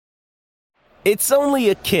It's only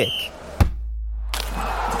a kick,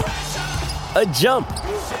 a jump,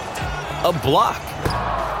 a block.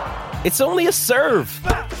 It's only a serve.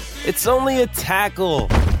 It's only a tackle,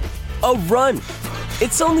 a run.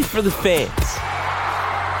 It's only for the fans.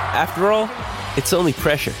 After all, it's only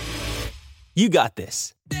pressure. You got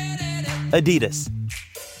this. Adidas.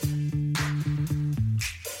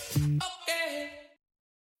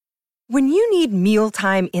 When you need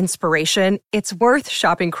mealtime inspiration, it's worth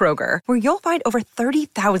shopping Kroger, where you'll find over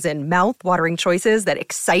 30,000 mouth-watering choices that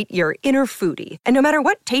excite your inner foodie. And no matter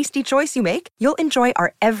what tasty choice you make, you'll enjoy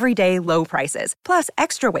our everyday low prices, plus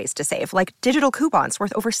extra ways to save, like digital coupons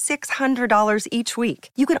worth over $600 each week.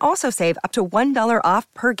 You can also save up to $1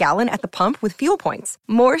 off per gallon at the pump with fuel points.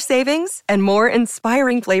 More savings and more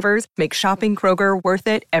inspiring flavors make shopping Kroger worth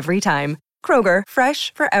it every time. Kroger,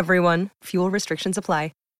 fresh for everyone. Fuel restrictions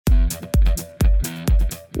apply.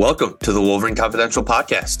 Welcome to the Wolverine Confidential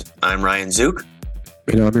Podcast. I'm Ryan Zook.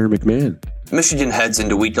 And I'm Aaron McMahon. Michigan heads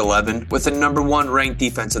into Week 11 with the number one ranked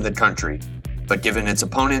defense in the country. But given its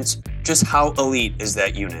opponents, just how elite is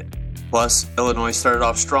that unit? Plus, Illinois started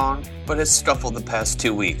off strong, but has scuffled the past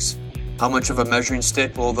 2 weeks. How much of a measuring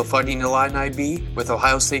stick will the Fighting Illini be with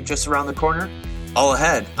Ohio State just around the corner? All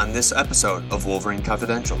ahead on this episode of Wolverine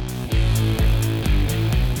Confidential.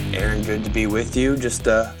 Aaron, good to be with you. Just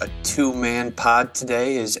a two-man pod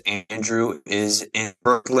today as Andrew is in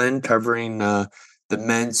Brooklyn covering the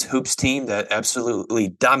men's hoops team that absolutely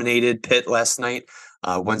dominated Pitt last night.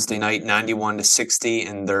 Wednesday night, 91-60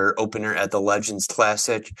 in their opener at the Legends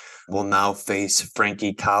Classic. Will now face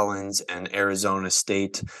Frankie Collins and Arizona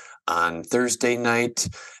State on Thursday night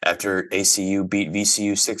after ACU beat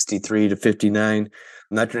VCU 63-59. I'm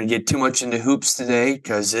not going to get too much into hoops today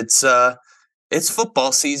because it's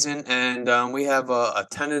football season, and we have a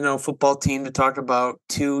 10-0 football team to talk about.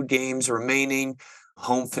 2 games remaining,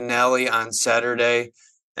 home finale on Saturday.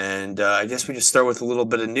 And I guess we just start with a little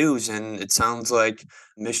bit of news, and it sounds like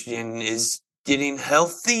Michigan is getting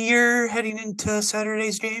healthier heading into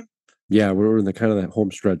Saturday's game. Yeah, we're in the kind of that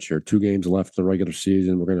home stretch here. 2 games left in the regular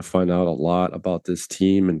season. We're going to find out a lot about this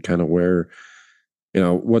team and kind of where,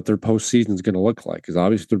 what their postseason is going to look like. Because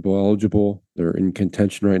obviously they're bowl eligible. They're in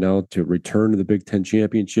contention right now to return to the Big Ten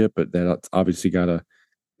championship, but that's obviously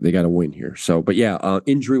they got to win here. So, but yeah,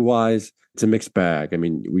 injury wise, it's a mixed bag. I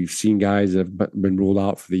mean, we've seen guys that have been ruled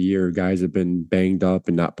out for the year. Guys have been banged up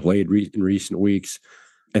and not played in recent weeks.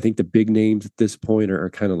 I think the big names at this point are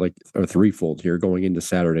kind of like threefold here going into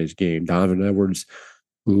Saturday's game. Donovan Edwards,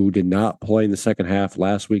 who did not play in the second half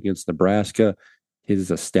last week against Nebraska, his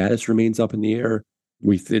status remains up in the air.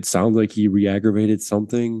 It sounds like he re-aggravated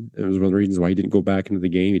something. It was one of the reasons why he didn't go back into the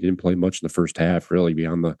game. He didn't play much in the first half, really,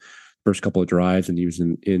 beyond the first couple of drives, and he was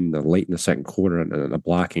in late in the second quarter on a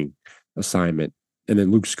blocking assignment. And then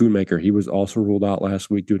Luke Schoonmaker, he was also ruled out last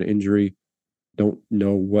week due to injury. Don't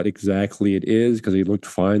know what exactly it is because he looked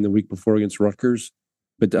fine the week before against Rutgers.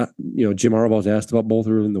 But, Jim Harbaugh's asked about both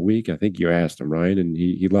early in the week. I think you asked him, Ryan, and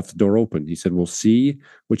he left the door open. He said, we'll see,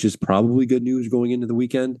 which is probably good news going into the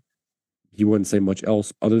weekend. He wouldn't say much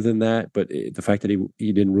else other than that, but the fact that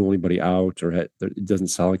he didn't rule anybody out or it doesn't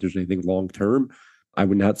sound like there's anything long term. I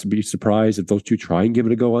would not be surprised if those two try and give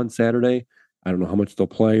it a go on Saturday. I don't know how much they'll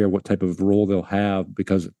play or what type of role they'll have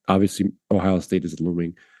because obviously Ohio State is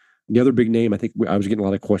looming. The other big name I think I was getting a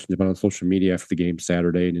lot of questions about on social media after the game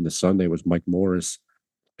Saturday and into Sunday was Mike Morris.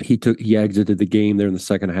 He exited the game there in the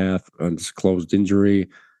second half on disclosed injury,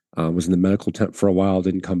 was in the medical tent for a while,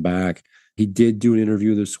 didn't come back. He did do an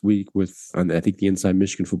interview this week on I think the Inside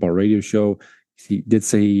Michigan Football radio show. He did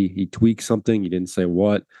say he tweaked something. He didn't say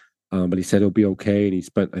what, but he said he'll be okay. And he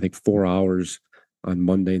spent, I think, 4 hours on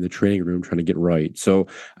Monday in the training room trying to get right. So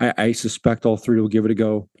I suspect all three will give it a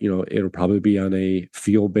go. It'll probably be on a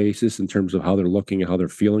feel basis in terms of how they're looking and how they're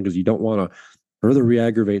feeling because you don't want to further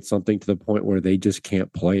re-aggravate something to the point where they just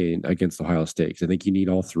can't play against Ohio State. I think you need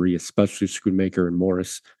all three, especially Schoonmaker and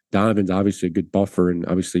Morris. Donovan's obviously a good buffer and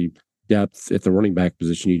obviously depth at the running back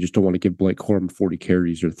position. You just don't want to give Blake Corum 40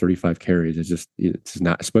 carries or 35 carries. It's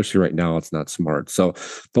not, especially right now, it's not smart. So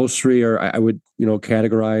those three I would,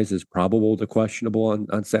 categorize as probable to questionable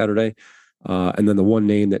on Saturday. And then the one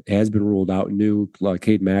name that has been ruled out,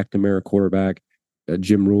 Cade McNamara, quarterback.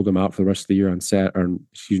 Jim ruled him out for the rest of the year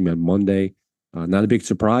on Monday. Not a big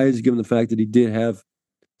surprise given the fact that he did have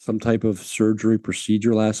some type of surgery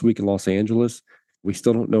procedure last week in Los Angeles. We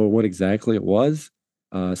still don't know what exactly it was.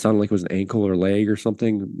 It sounded like it was an ankle or leg or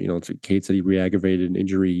something. Cade said he re-aggravated an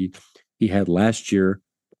injury he had last year.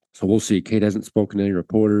 So we'll see. Cade hasn't spoken to any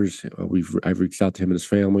reporters. I've reached out to him and his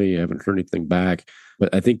family. I haven't heard anything back.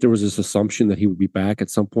 But I think there was this assumption that he would be back at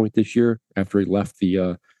some point this year after he left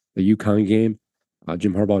the the UConn game.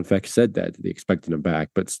 Jim Harbaugh, in fact, said that they expected him back,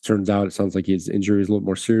 but it sounds like his injury is a little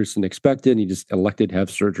more serious than expected, and he just elected to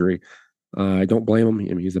have surgery. I don't blame him.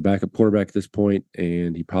 I mean, he's a backup quarterback at this point,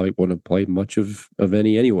 and he probably wouldn't have played much of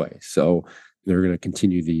any anyway. So they're going to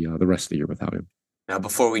continue the rest of the year without him. Now,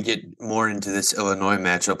 before we get more into this Illinois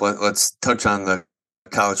matchup, let's touch on the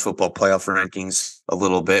college football playoff rankings a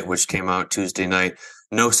little bit, which came out Tuesday night.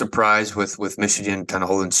 No surprise with Michigan kind of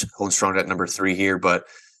holding strong at number 3 here, but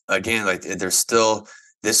again, like there's still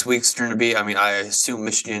this week's going to be. I mean, I assume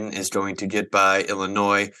Michigan is going to get by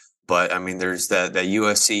Illinois, but I mean, there's that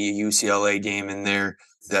USC UCLA game in there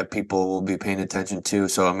that people will be paying attention to.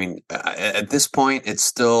 So, I mean, at this point, it's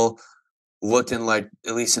still looking like,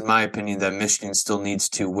 at least in my opinion, that Michigan still needs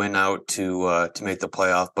to win out to make the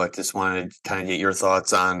playoff. But just wanted to kind of get your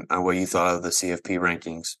thoughts on what you thought of the CFP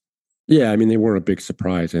rankings. Yeah, I mean, they weren't a big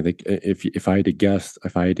surprise. I think if I had to guess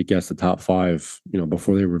the top 5,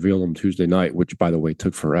 before they revealed them Tuesday night, which by the way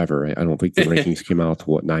took forever. I don't think the rankings came out to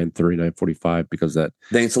 9:30, 9:45 because that.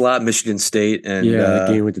 Thanks a lot, Michigan State, and the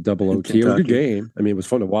game went to double OT. It was a good game. I mean, it was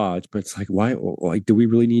fun to watch, but it's like, why? Like, do we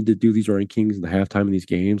really need to do these rankings in the halftime of these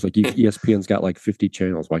games? Like, ESPN's got like 50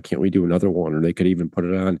 channels. Why can't we do another one? Or they could even put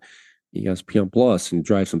it on ESPN Plus and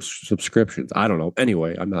drive some subscriptions. I don't know.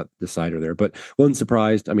 Anyway, I'm not the decider there, but wasn't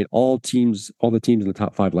surprised. I mean, all the teams in the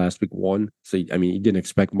top 5 last week won. So, I mean, you didn't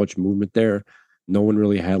expect much movement there. No one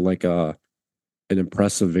really had like an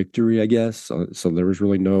impressive victory, I guess. So there was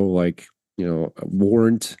really no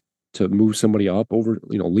warrant to move somebody up over,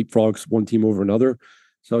 leapfrogs one team over another.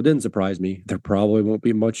 So it didn't surprise me. There probably won't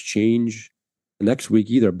be much change next week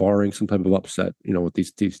either, barring some type of upset, with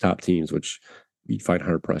these top teams, which you find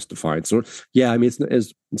hard pressed to find. So yeah, I mean, it's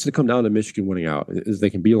going to come down to Michigan winning out. Is they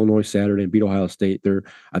can beat Illinois Saturday and beat Ohio State. They're,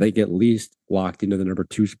 I think, at least locked into the number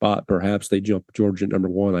 2 spot. Perhaps they jump Georgia at number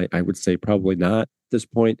 1. I would say probably not at this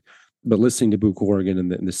point. But listening to Boo Corrigan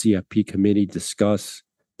and the CFP committee discuss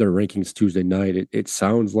their rankings Tuesday night, it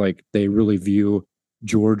sounds like they really view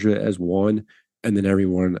Georgia as 1 and then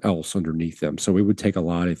everyone else underneath them. So it would take a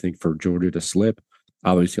lot, I think, for Georgia to slip.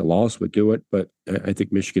 Obviously, a loss would do it, but I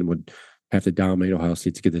think Michigan would have to dominate Ohio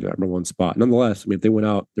State to get the number 1 spot. Nonetheless, I mean, if they went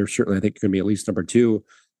out, they're certainly, I think, going to be at least number 2,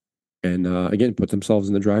 and again, put themselves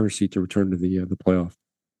in the driver's seat to return to the playoff.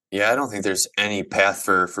 Yeah, I don't think there's any path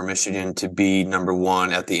for Michigan to be number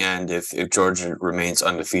 1 at the end if Georgia remains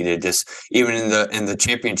undefeated. Just even in the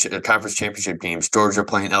championship, the conference championship games, Georgia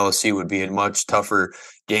playing LSU would be a much tougher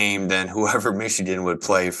game than whoever Michigan would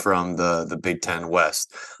play from the Big Ten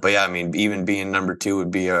West. But yeah, I mean, even being number 2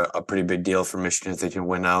 would be a pretty big deal for Michigan if they can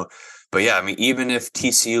win out. But yeah, I mean, even if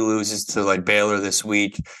TCU loses to like Baylor this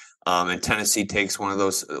week, and Tennessee takes one of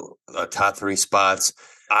those top 3 spots,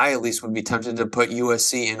 I at least would be tempted to put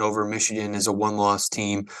USC in over Michigan as a 1-loss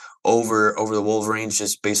team over the Wolverines,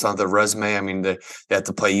 just based on the resume. I mean, they have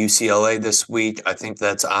to play UCLA this week. I think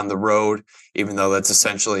that's on the road, even though that's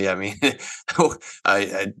essentially, I mean,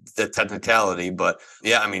 the technicality. But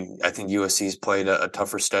yeah, I mean, I think USC's played a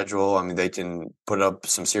tougher schedule. I mean, they can put up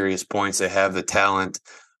some serious points. They have the talent.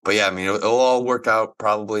 But yeah, I mean, it'll all work out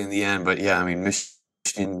probably in the end. But yeah, I mean,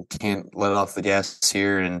 Michigan can't let off the gas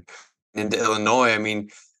here. And into Illinois, I mean,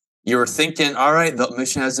 you were thinking, all right,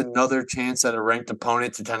 Michigan has another chance at a ranked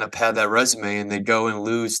opponent to kind of pad that resume, and they go and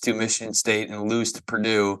lose to Michigan State and lose to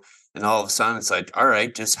Purdue. And all of a sudden, it's like, all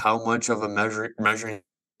right, just how much of a measuring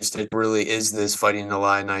stick really is this Fighting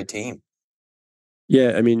Illini team?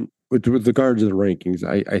 Yeah, I mean, with regard to the rankings,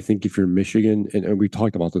 I think if you're Michigan, and we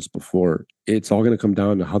talked about this before, it's all going to come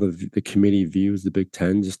down to how the committee views the Big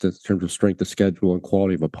Ten, just in terms of strength of schedule and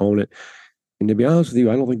quality of opponent. And to be honest with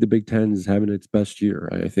you, I don't think the Big Ten is having its best year.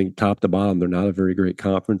 I think top to bottom, they're not a very great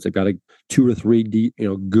conference. They've got 2 or 3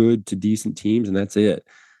 good to decent teams, and that's it.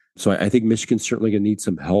 So I think Michigan's certainly going to need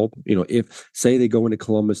some help. If, say, they go into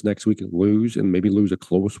Columbus next week and lose, and maybe lose a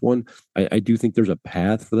close one, I do think there's a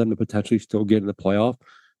path for them to potentially still get in the playoff.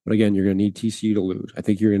 But again, you're going to need TCU to lose. I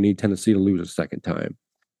think you're going to need Tennessee to lose a second time.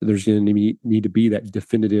 There's going to need to be that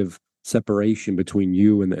definitive separation between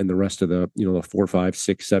you and the rest of the 4, 5,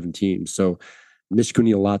 6, 7 teams. So Michigan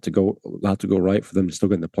need a lot to go right for them to still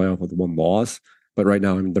get in the playoff with 1 loss. But right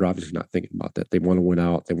now, I mean, they're obviously not thinking about that. They want to win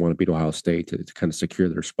out. They want to beat Ohio State to kind of secure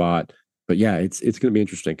their spot. But yeah, it's going to be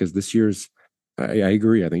interesting because this year's. I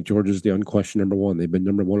agree. I think Georgia's the unquestioned number 1. They've been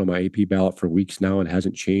number 1 on my AP ballot for weeks now and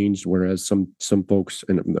hasn't changed. Whereas some folks,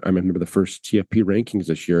 and I remember the first TFP rankings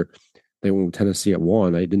this year, they went with Tennessee at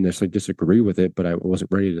 1. I didn't necessarily disagree with it, but I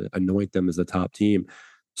wasn't ready to anoint them as the top team.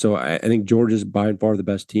 So I think Georgia's by and far the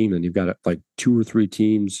best team. And you've got like 2 or 3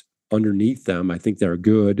 teams underneath them. I think they're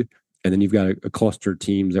good. And then you've got a cluster of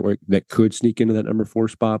teams that could sneak into that number 4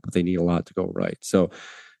 spot, but they need a lot to go right. So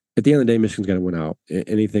at the end of the day, Michigan's got to win out.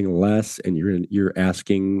 Anything less, and you're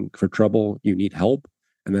asking for trouble, you need help,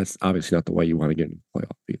 and that's obviously not the way you want to get into the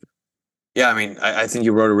playoff either. Yeah, I mean, I think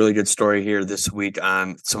you wrote a really good story here this week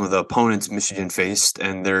on some of the opponents Michigan faced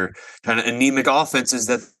and their kind of anemic offenses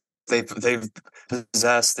that they've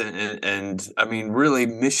possessed, and I mean, really,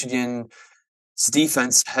 Michigan's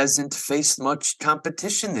defense hasn't faced much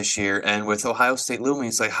competition this year, and with Ohio State looming,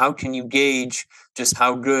 it's like, how can you gauge just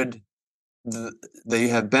how good they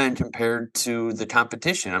have been compared to the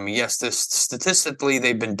competition? I mean, yes, statistically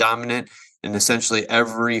they've been dominant in essentially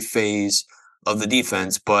every phase of the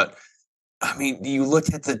defense, but I mean, you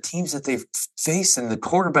look at the teams that they've faced and the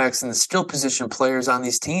quarterbacks and the skill position players on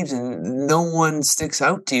these teams, and no one sticks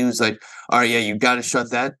out to you. It's like, all right, yeah, you got to shut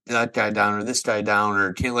that guy down or this guy down,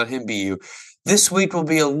 or can't let him beat you. This week will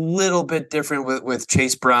be a little bit different with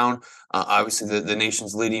Chase Brown, obviously the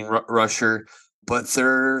nation's leading rusher, but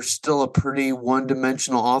they're still a pretty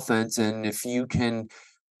one-dimensional offense. And if you can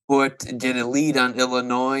get a lead on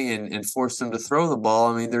Illinois and force them to throw the ball,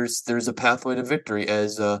 I mean, there's a pathway to victory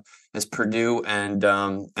as Purdue and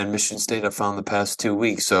Michigan State have found the past 2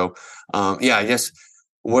 weeks. So, yeah, I guess,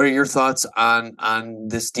 what are your thoughts on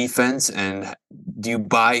this defense, and do you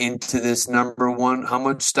buy into this number one? How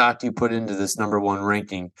much stock do you put into this number one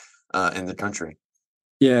ranking in the country?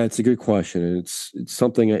 Yeah, it's a good question, and it's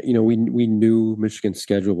something that, we knew Michigan's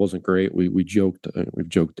schedule wasn't great. We've joked.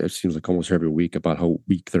 It seems like almost every week about how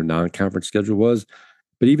weak their non-conference schedule was.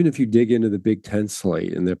 But even if you dig into the Big Ten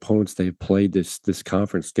slate and the opponents they've played this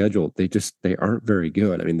conference schedule, they aren't very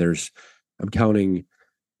good. I mean, I'm counting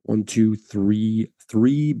 1, 2,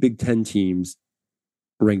 3 Big Ten teams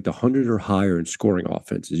ranked 100 or higher in scoring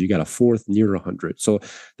offenses. You got a fourth near 100. So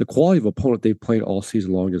the quality of opponent they've played all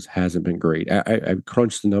season long just hasn't been great. I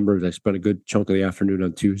crunched the numbers. I spent a good chunk of the afternoon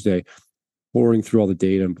on Tuesday pouring through all the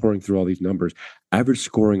data and pouring through all these numbers. Average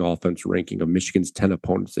scoring offense ranking of Michigan's 10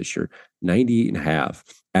 opponents this year, 98.5.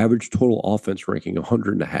 Average total offense ranking,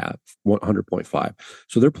 100.5, 100.5.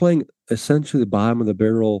 So they're playing essentially the bottom of the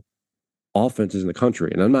barrel offenses in the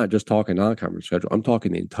country. And I'm not just talking non-conference schedule. I'm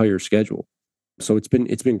talking the entire schedule. So it's been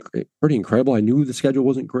pretty incredible. I knew the schedule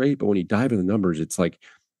wasn't great, but when you dive into the numbers, it's like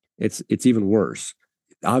it's even worse.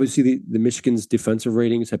 Obviously, the Michigan's defensive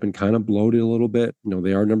ratings have been kind of bloated a little bit.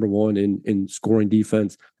 They are number one in scoring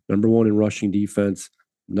defense, number one in rushing defense,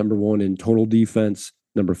 number one in total defense,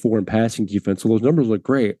 number 4 in passing defense. So those numbers look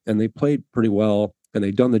great, and they played pretty well, and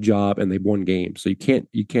they've done the job, and they've won games. So you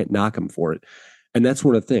can't knock them for it. And that's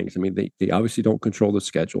one of the things. I mean, they obviously don't control the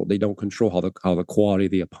schedule. They don't control how the quality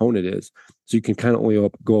of the opponent is. So you can kind of only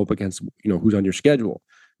go up against who's on your schedule.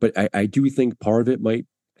 But I do think part of it might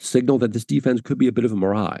signal that this defense could be a bit of a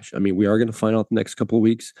mirage. I mean, we are going to find out the next couple of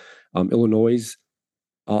weeks. Illinois'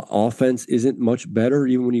 offense isn't much better,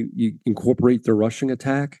 even when you incorporate their rushing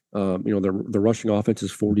attack. The rushing offense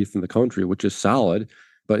is 40th in the country, which is solid.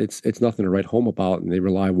 But it's nothing to write home about, and they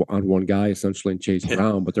rely on one guy essentially and Chase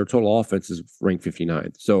Brown. But their total offense is ranked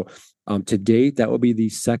 59th. So to date, that will be the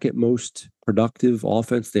second most productive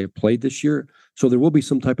offense they have played this year. So there will be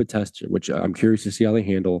some type of test here, which I'm curious to see how they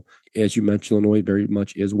handle. As you mentioned, Illinois very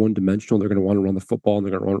much is one-dimensional. They're going to want to run the football, and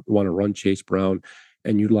they're going to want to run Chase Brown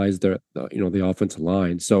and utilize the offensive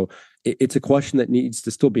line. So it's a question that needs to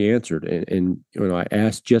still be answered. And I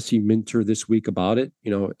asked Jesse Minter this week about it,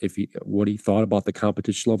 what he thought about the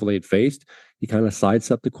competition level they had faced. He kind of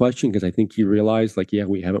sidestepped the question because I think he realized,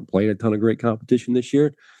 we haven't played a ton of great competition this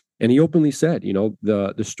year. And he openly said,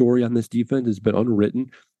 the story on this defense has been unwritten,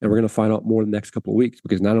 and we're going to find out more in the next couple of weeks,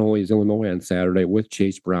 because not only is Illinois on Saturday with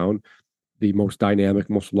Chase Brown, the most dynamic,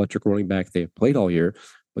 most electric running back they have played all year,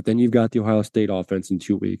 but then you've got the Ohio State offense in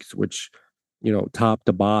 2 weeks, which, top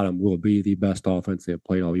to bottom will be the best offense they have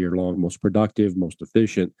played all year long, most productive, most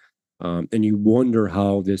efficient. And you wonder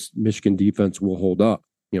how this Michigan defense will hold up,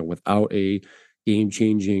 without a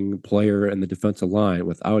game-changing player in the defensive line,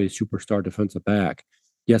 without a superstar defensive back.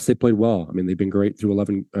 Yes, they played well. I mean, they've been great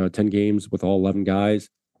through 10 games with all 11 guys,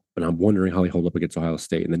 but I'm wondering how they hold up against Ohio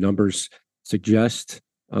State. And the numbers suggest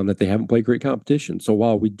that they haven't played great competition. So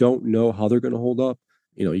while we don't know how they're going to hold up,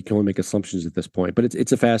 you can only make assumptions at this point. But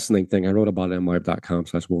it's a fascinating thing. I wrote about it on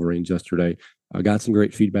mlive.com/Wolverines yesterday. I got some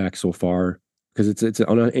great feedback so far, because it's an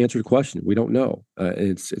unanswered question. We don't know.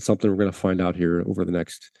 It's something we're going to find out here over the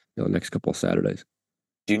next couple of Saturdays.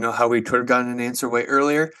 Do you know how we could have gotten an answer way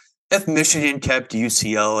earlier? If Michigan kept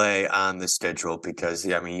UCLA on the schedule, because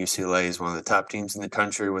UCLA is one of the top teams in the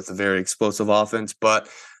country with a very explosive offense, but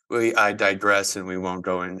I digress, and we won't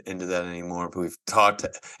go into that anymore. But we've talked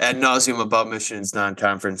ad nauseum about Michigan's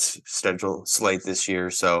non-conference schedule slate this year.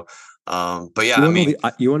 So, but yeah,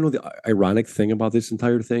 you want to know the ironic thing about this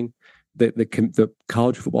entire thing? the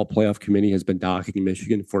college football playoff committee has been docking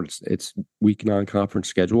Michigan for its week non-conference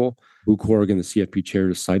schedule. Lou Corrigan, the CFP chair,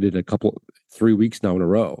 has cited 3 weeks now in a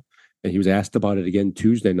row. And he was asked about it again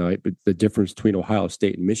Tuesday night, but the difference between Ohio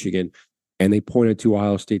State and Michigan, and they pointed to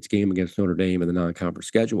Ohio State's game against Notre Dame in the non-conference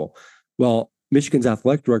schedule. Well, Michigan's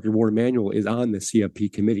athletic director, Warren Emanuel, is on the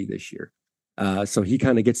CFP committee this year. So he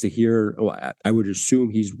kind of gets to hear, I would assume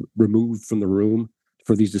he's removed from the room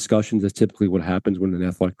for these discussions. That's typically what happens when an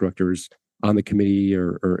athletic director is on the committee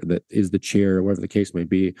or that is the chair, or whatever the case may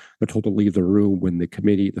be. They're told to leave the room when the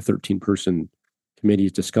committee, the 13-person committee,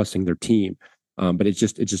 is discussing their team. But it's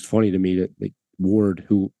just funny to me that Ward,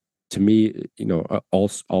 who to me, all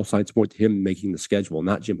signs point to him making the schedule,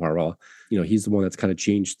 not Jim Harbaugh. He's the one that's kind of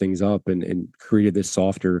changed things up and created this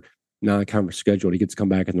softer non-conference schedule. He gets to come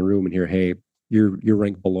back in the room and hear, hey, you're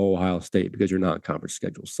ranked below Ohio State because your non-conference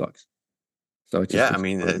schedule sucks. So it's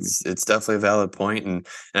it's definitely a valid point, and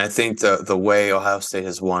I think the way Ohio State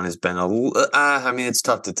has won has been it's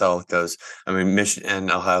tough to tell because Michigan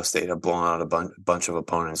and Ohio State have blown out a bunch of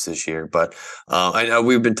opponents this year. But I know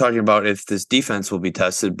we've been talking about if this defense will be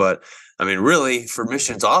tested, but really for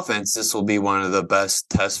Michigan's offense, this will be one of the best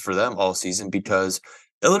tests for them all season because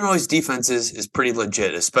Illinois' defense is pretty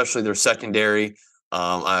legit, especially their secondary.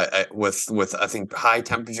 With I think high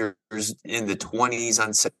temperatures in the 20s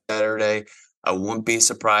on Saturday. I wouldn't be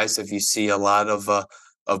surprised if you see a lot of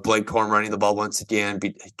Blake Corum running the ball once again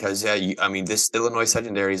because this Illinois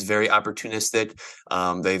secondary is very opportunistic.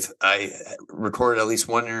 I recorded at least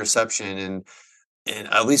one interception and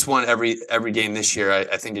at least one every game this year.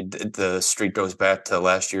 I think the streak goes back to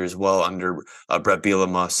last year as well under Brett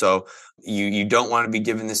Bielema. So you don't want to be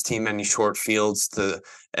giving this team any short fields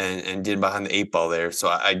and getting behind the 8 ball there. So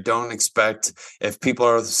I don't expect, if people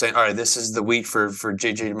are saying, all right, this is the week for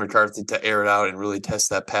JJ McCarthy to air it out and really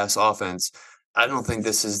test that pass offense. I don't think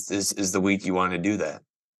this is the week you want to do that.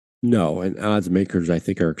 No, and odds makers, I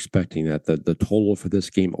think, are expecting that. The total for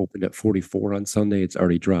this game opened at 44 on Sunday. It's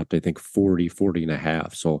already dropped, I think, 40 and a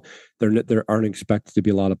half. So there aren't expected to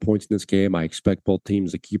be a lot of points in this game. I expect both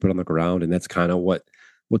teams to keep it on the ground, and that's kind of what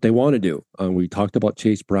they want to do. We talked about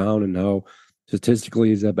Chase Brown and how statistically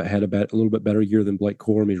he's had a little bit better year than Blake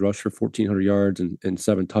Corum. He's rushed for 1,400 yards and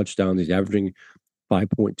 7 touchdowns. He's averaging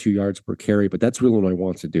 5.2 yards per carry, but that's what Illinois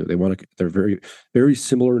wants to do. They're very, very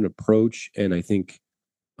similar in approach, and I think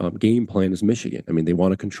game plan is Michigan. They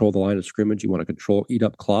want to control the line of scrimmage. You want to eat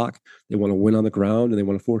up clock. They want to win on the ground, and they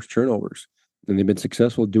want to force turnovers. And they've been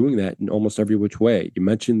successful doing that in almost every which way. You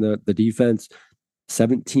mentioned the defense,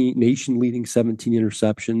 17 nation-leading 17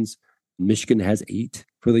 interceptions. Michigan has 8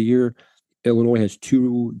 for the year. Illinois has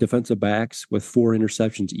 2 defensive backs with 4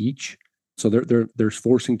 interceptions each. So they're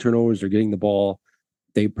forcing turnovers. They're getting the ball.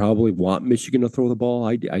 They probably want Michigan to throw the ball,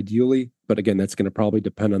 ideally. But again, that's going to probably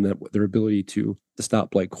depend on their ability to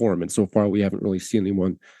stop Blake Corum. And so far, we haven't really seen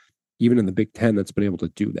anyone, even in the Big Ten, that's been able to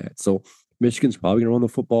do that. So Michigan's probably going to run the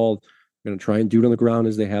football. They're going to try and do it on the ground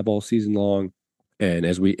as they have all season long. And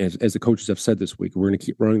as the coaches have said this week, we're going to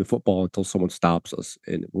keep running the football until someone stops us.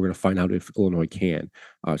 And we're going to find out if Illinois can.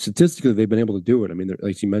 Statistically, they've been able to do it.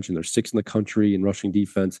 Like you mentioned, they're 6th in the country in rushing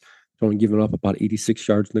defense. Only giving up about 86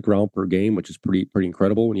 yards in the ground per game, which is pretty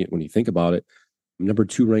incredible when you think about it. Number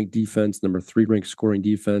 2 ranked defense, number 3 ranked scoring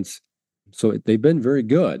defense. So they've been very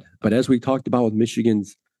good. But as we talked about with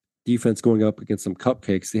Michigan's defense going up against some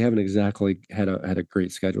cupcakes, they haven't exactly had a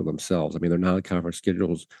great schedule themselves. Their non-conference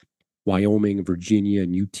schedules: Wyoming, Virginia,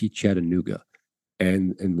 and UT Chattanooga,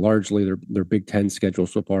 and largely their Big Ten schedule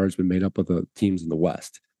so far has been made up of the teams in the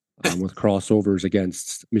West, with crossovers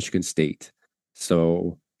against Michigan State.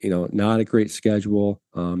 So not a great schedule.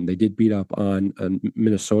 They did beat up on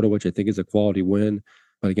Minnesota, which I think is a quality win.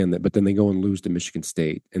 But again, then they go and lose to Michigan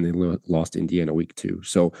State, and they lost to Indiana week 2.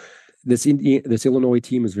 So this Illinois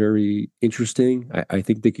team is very interesting. I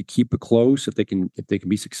think they could keep it close if they can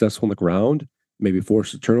be successful on the ground, maybe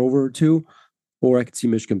force a turnover or 2, or I could see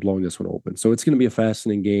Michigan blowing this one open. So it's going to be a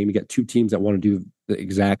fascinating game. You got 2 teams that want to do the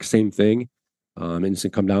exact same thing, and it's going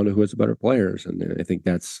to come down to who has the better players. And I think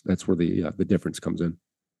that's where the difference comes in.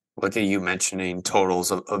 Look at you mentioning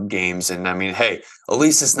totals of games. And hey, at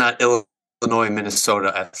least it's not Illinois,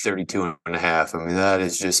 Minnesota at 32 and a half.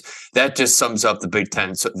 That just sums up the Big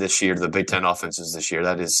Ten this year, the Big Ten offenses this year.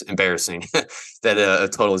 That is embarrassing that a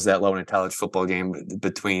total is that low in a college football game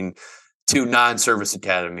between 2 non-service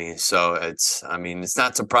academies. So it's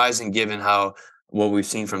not surprising given what we've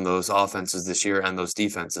seen from those offenses this year and those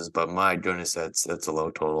defenses, but my goodness, that's a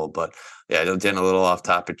low total. But yeah, getting a little off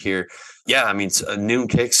topic here. Yeah, it's a noon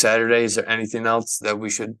kick Saturday. Is there anything else that we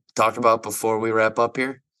should talk about before we wrap up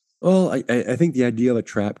here? Well, I think the idea of a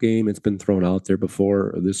trap game, it's been thrown out there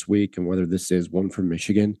before this week, and whether this is one from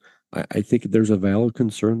Michigan, I think there's a valid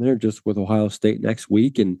concern there just with Ohio State next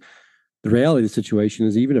week. And the reality of the situation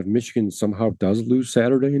is even if Michigan somehow does lose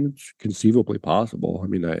Saturday, and it's conceivably possible, I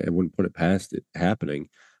mean, I wouldn't put it past it happening.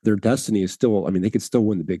 Their destiny is still, I mean, they could still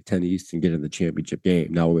win the Big Ten East and get in the championship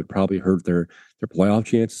game. Now, it would probably hurt their playoff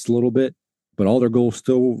chances a little bit, but all their goals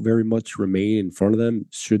still very much remain in front of them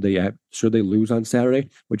should they lose on Saturday,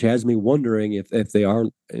 which has me wondering if they are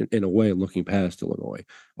in a way looking past Illinois.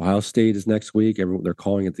 Ohio State is next week. They're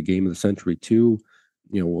calling it the game of the century too.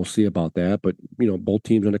 We'll see about that. But both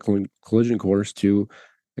teams in a collision course to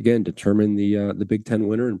again determine the Big Ten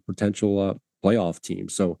winner and potential playoff team.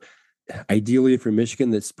 So ideally, for Michigan,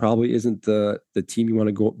 this probably isn't the team you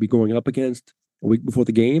want to be going up against a week before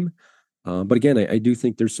the game. But again, I do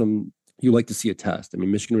think there's some. You like to see a test. I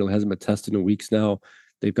mean, Michigan really hasn't been tested in weeks now.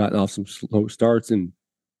 They've gotten off some slow starts and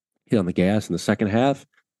hit on the gas in the second half.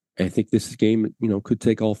 I think this game, could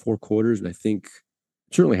take all 4 quarters, and I think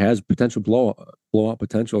it certainly has potential blowout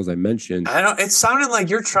potential, as I mentioned. It sounded like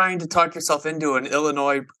you're trying to talk yourself into an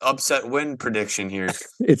Illinois upset win prediction here.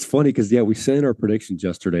 It's funny because we sent our predictions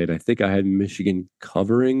yesterday, and I think I had Michigan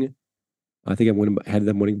covering. I think I had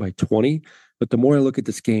them winning by 20. But the more I look at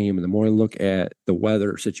this game and the more I look at the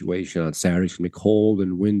weather situation on Saturday, it's going to be cold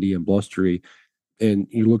and windy and blustery. And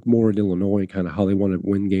you look more at Illinois, kind of how they want to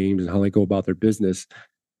win games and how they go about their business.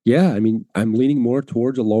 Yeah, I mean, I'm leaning more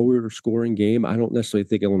towards a lower scoring game. I don't necessarily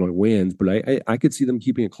think Illinois wins, but I could see them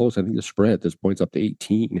keeping it close. I think the spread at this point is up to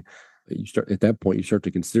 18. At that point, you start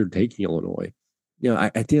to consider taking Illinois.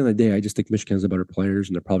 At the end of the day, I just think Michigan has the better players,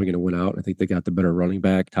 and they're probably going to win out. I think they got the better running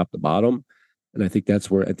back, top to bottom. And I think that's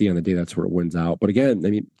where, at the end of the day, that's where it wins out. But again, I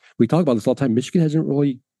mean, we talk about this all the time. Michigan hasn't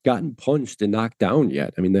really gotten punched and knocked down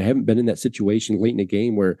yet. I mean, they haven't been in that situation late in the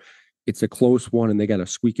game where it's a close one and they got to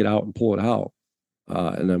squeak it out and pull it out.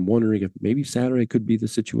 And I'm wondering if maybe Saturday could be the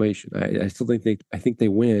situation. I still think they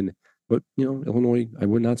win, but Illinois, I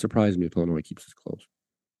would not surprise me if Illinois keeps this close.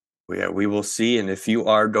 Yeah, we will see. And if you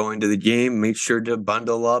are going to the game, make sure to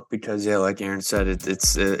bundle up because, like Aaron said,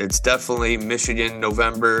 it's definitely Michigan,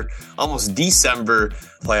 November, almost December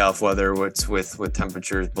playoff weather with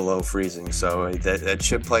temperatures below freezing. So that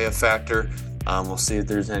should play a factor. We'll see if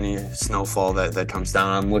there's any snowfall that comes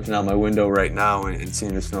down. I'm looking out my window right now and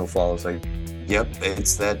seeing the snowfall. It's like, yep,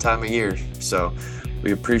 it's that time of year. So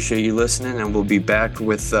we appreciate you listening, and we'll be back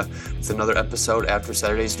with another episode after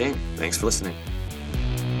Saturday's game. Thanks for listening.